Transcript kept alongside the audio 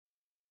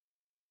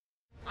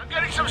I'm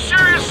getting some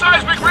serious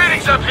seismic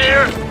readings up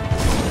here!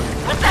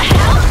 What the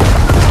hell?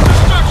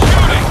 Stop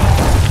shooting!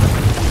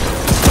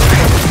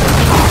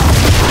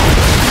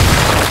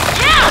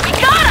 Yeah, we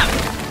got him!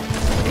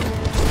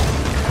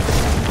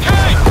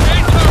 Okay,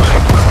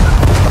 incoming!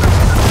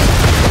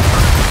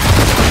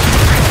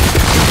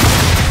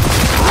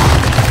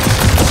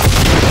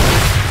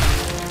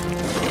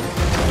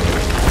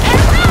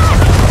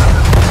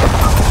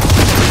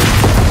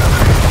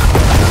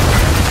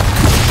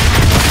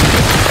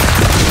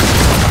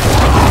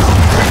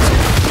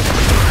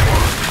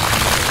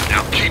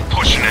 Now keep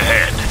pushing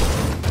ahead.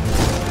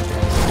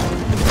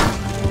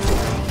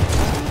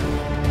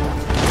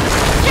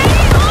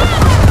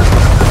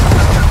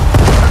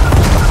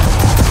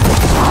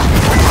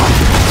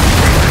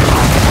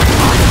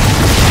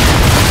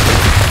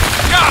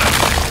 Got him!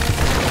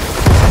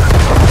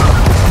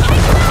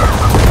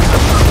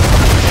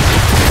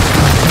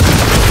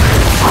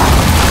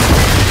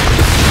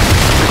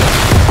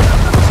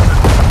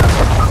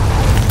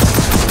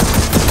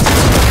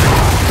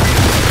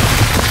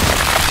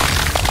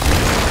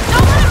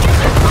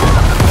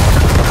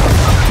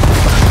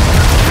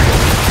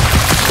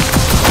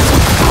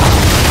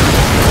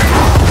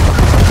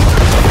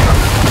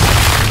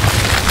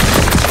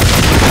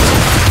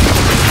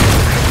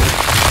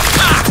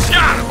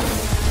 Got him!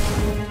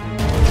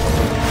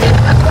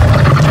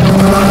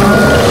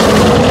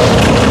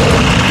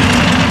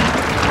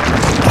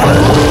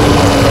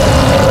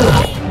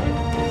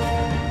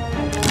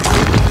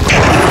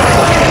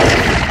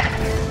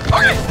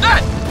 Okay,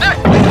 Dad!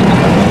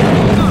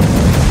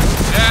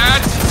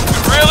 Dad,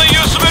 could really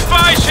use some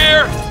advice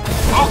here!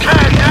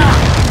 Okay, yeah!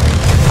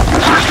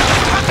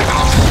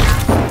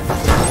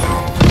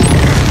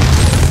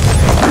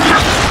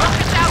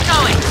 Rocket's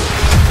outgoing.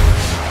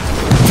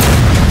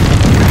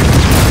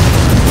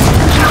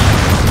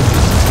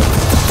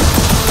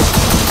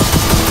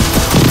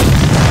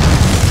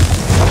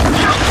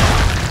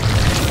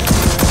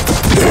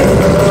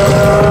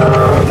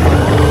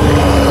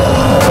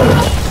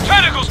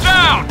 Tentacles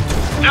down!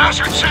 Now's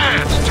your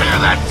chance! Tear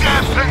that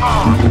damn thing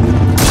off!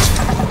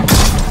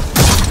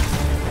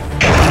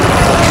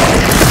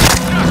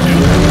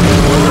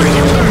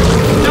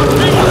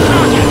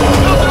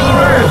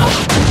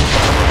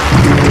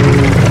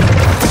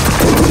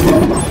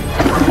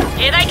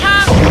 Here they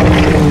come!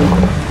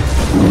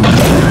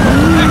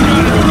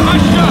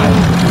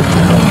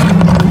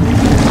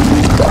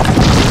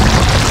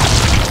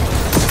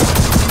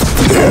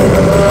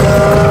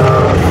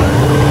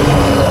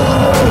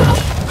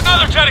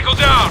 Another tentacle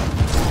down!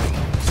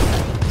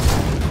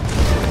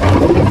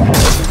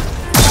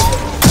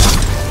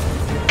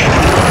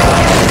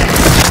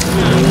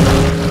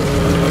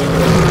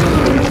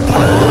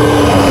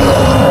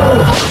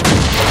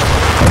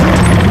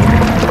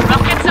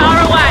 Rockets are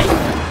away!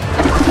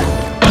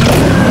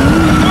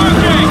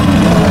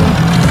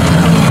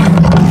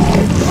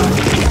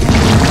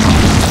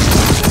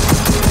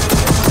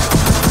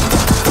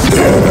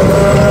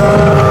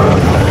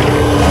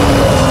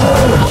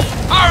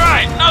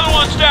 Alright, another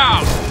one's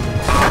down!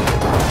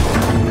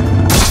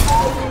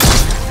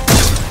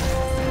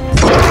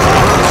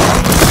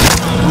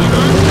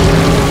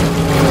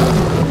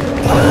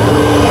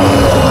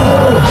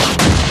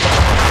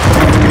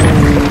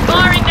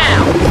 Firing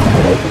now!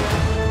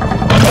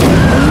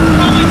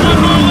 Only one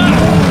more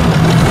left!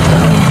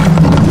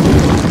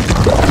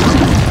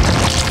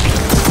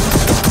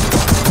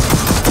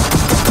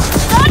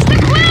 Dodge the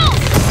quills!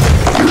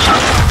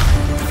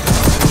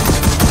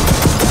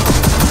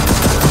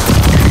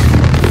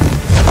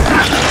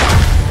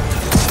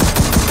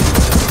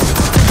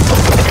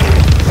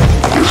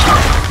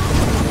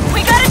 We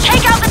gotta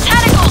take out the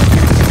tentacles!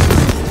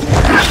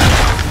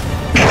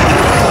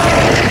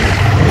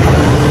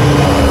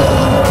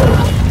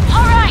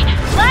 Alright,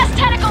 last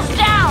tentacle's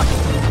down!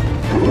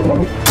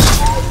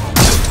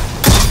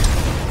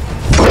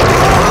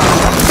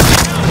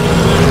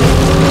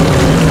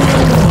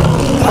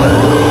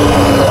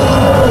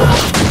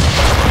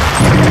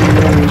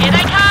 Here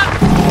they come!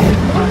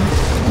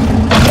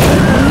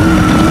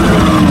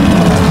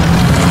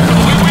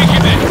 We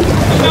weakened it!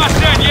 He's not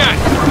dead yet!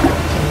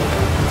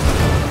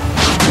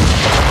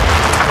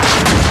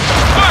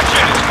 Watch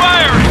it! It's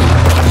firing!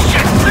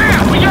 Shit!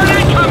 Damn! We got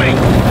incoming!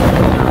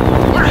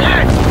 We're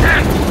hit!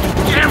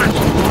 Damn it!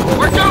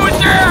 We're going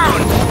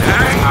down!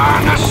 Hang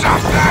on to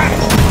something!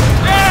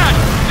 Dad!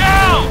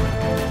 Down!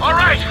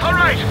 Alright!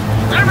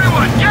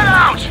 Everyone, get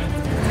out!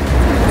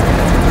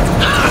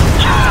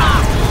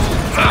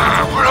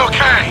 We're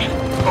okay,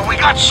 but we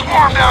got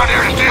swarm down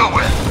here to deal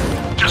with.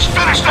 Just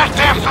finish that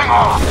damn thing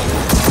off.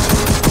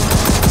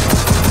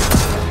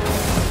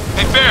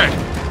 Hey, Baird,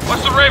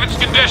 what's the Raven's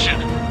condition?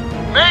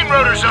 Main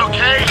rotor's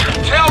okay.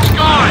 Tail's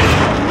gone.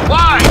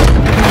 Why?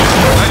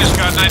 I just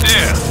got an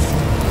idea.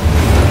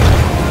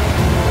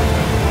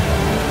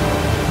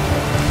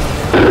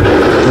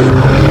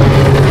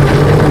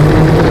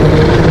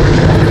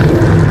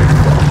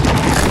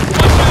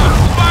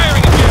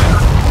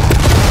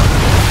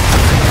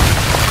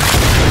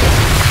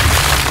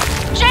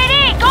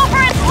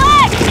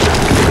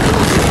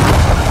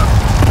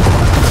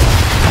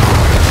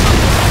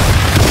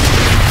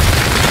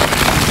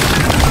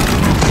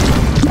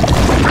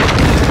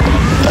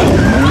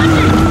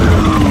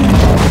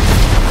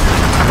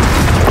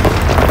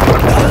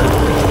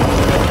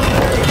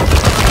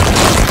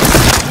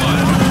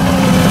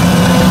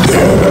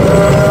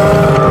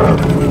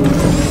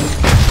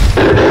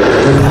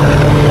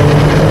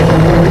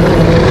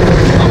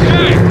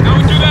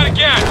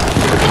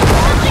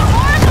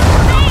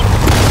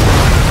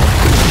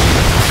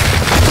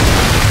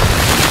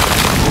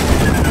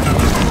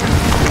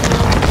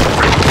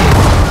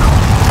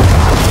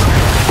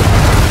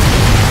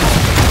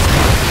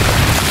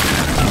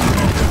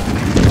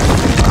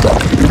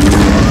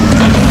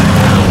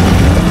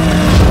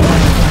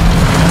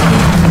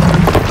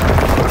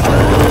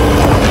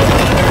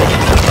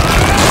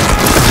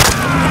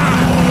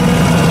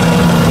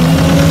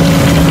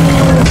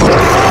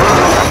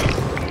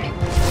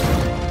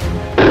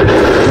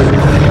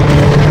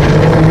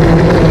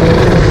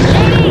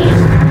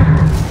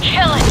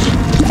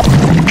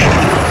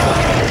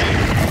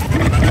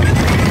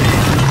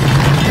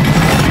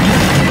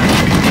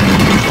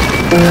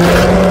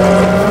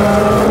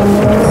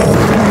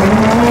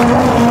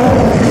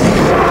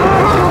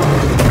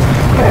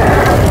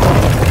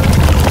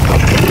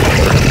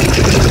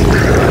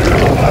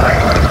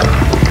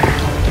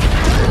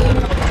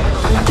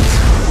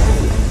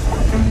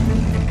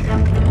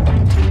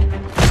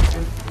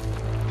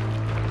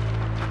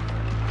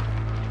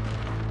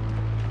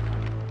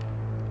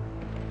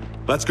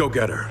 Let's go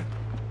get her.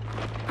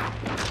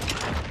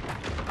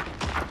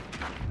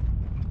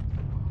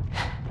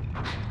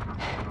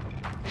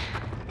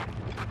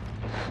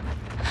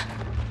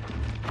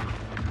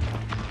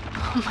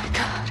 Oh my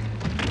God.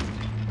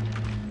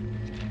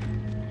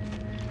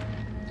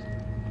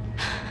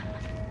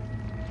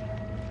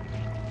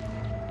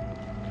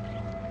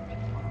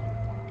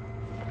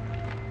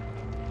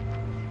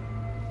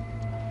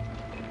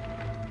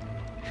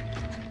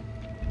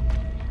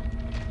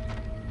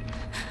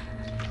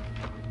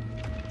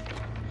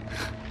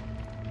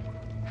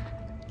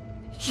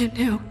 You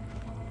knew,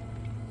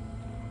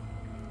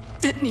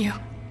 didn't you?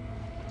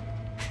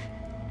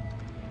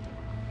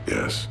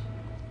 Yes.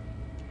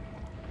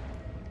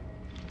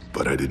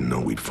 But I didn't know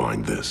we'd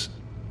find this.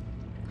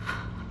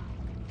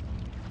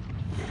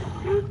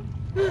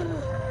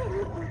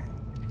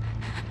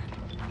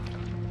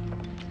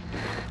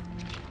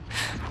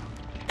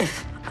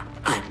 If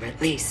I'm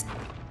released,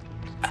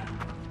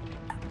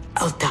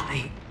 I'll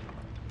die.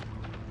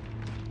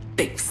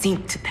 They've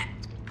seen to that.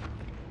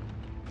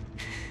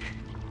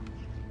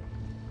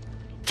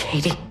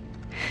 Katie,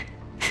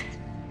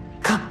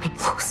 cut me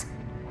loose.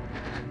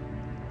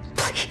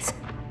 Please.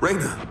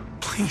 Reyna,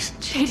 please.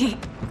 JD,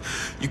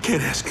 You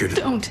can't ask her to...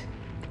 don't.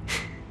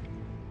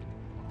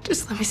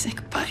 Just let me say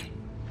goodbye.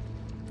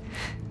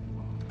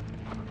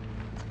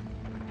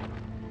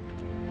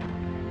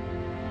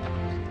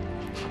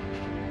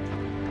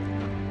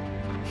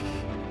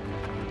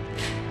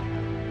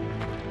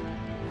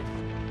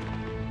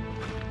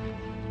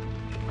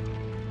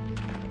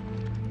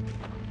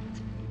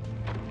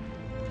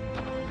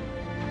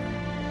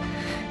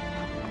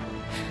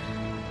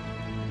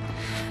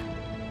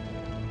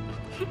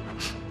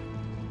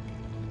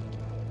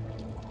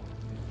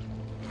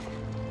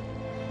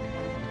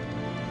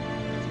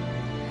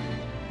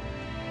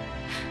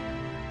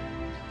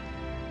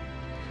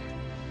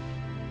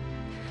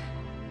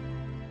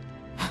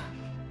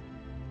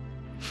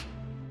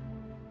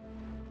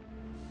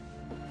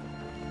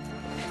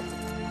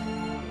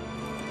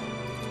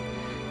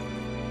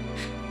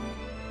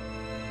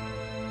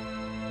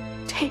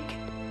 Take it.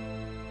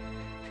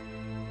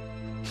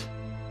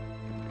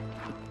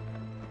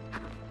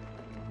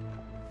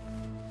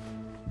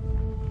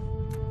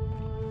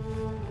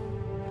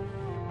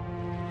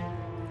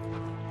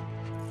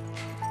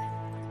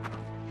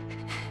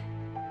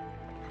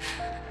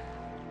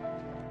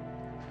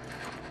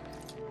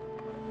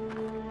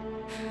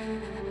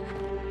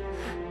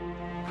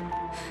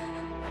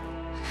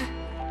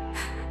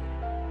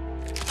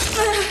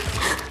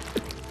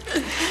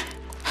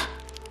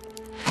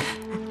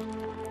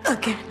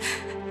 Again.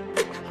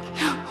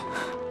 No.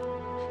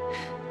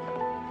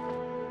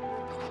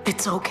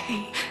 It's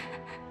okay.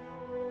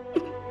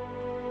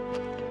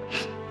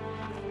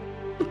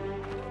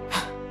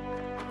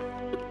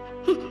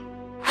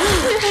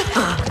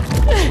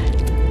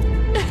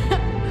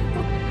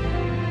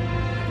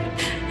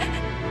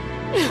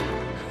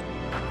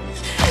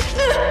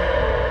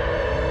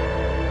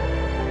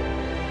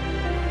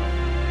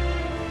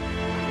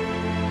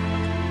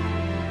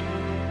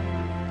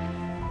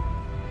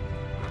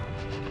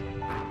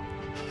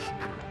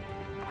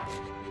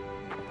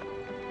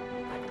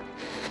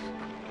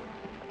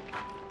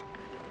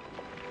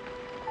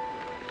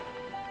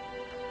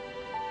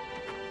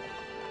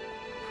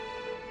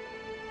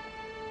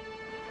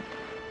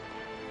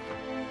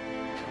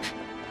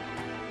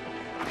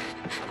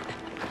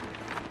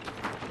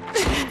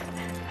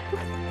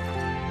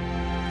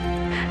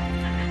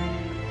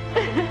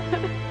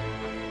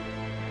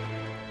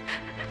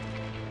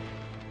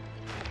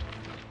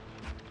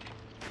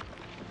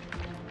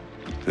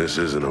 This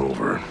isn't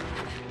over.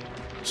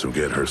 So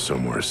get her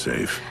somewhere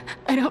safe.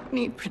 I don't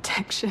need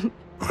protection.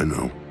 I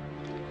know.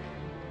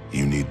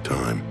 You need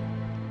time.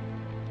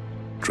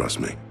 Trust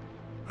me.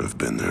 I've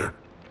been there.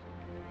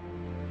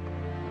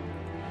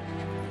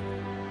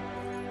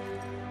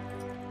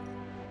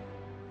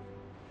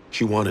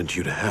 She wanted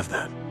you to have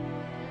that.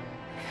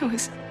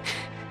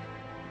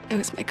 It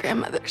was my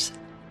grandmother's.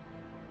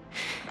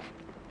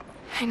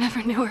 I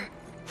never knew her.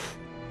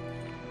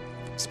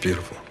 It's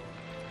beautiful.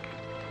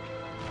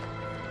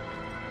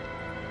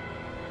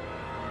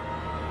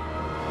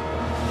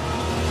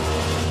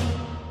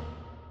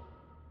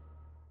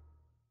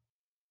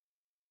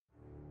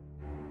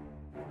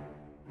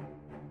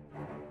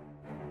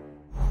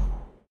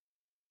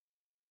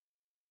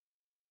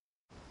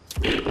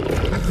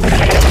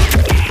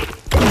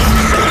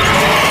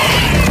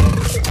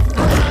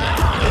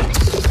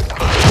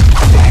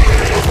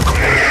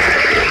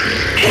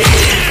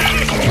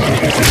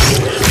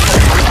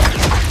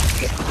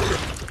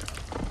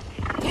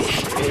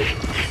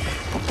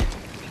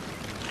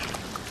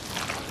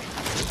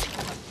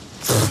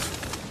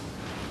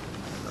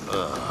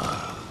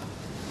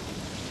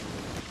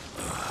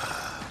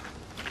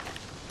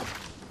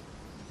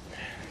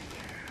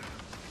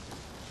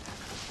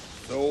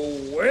 So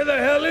where the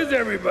hell is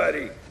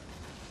everybody?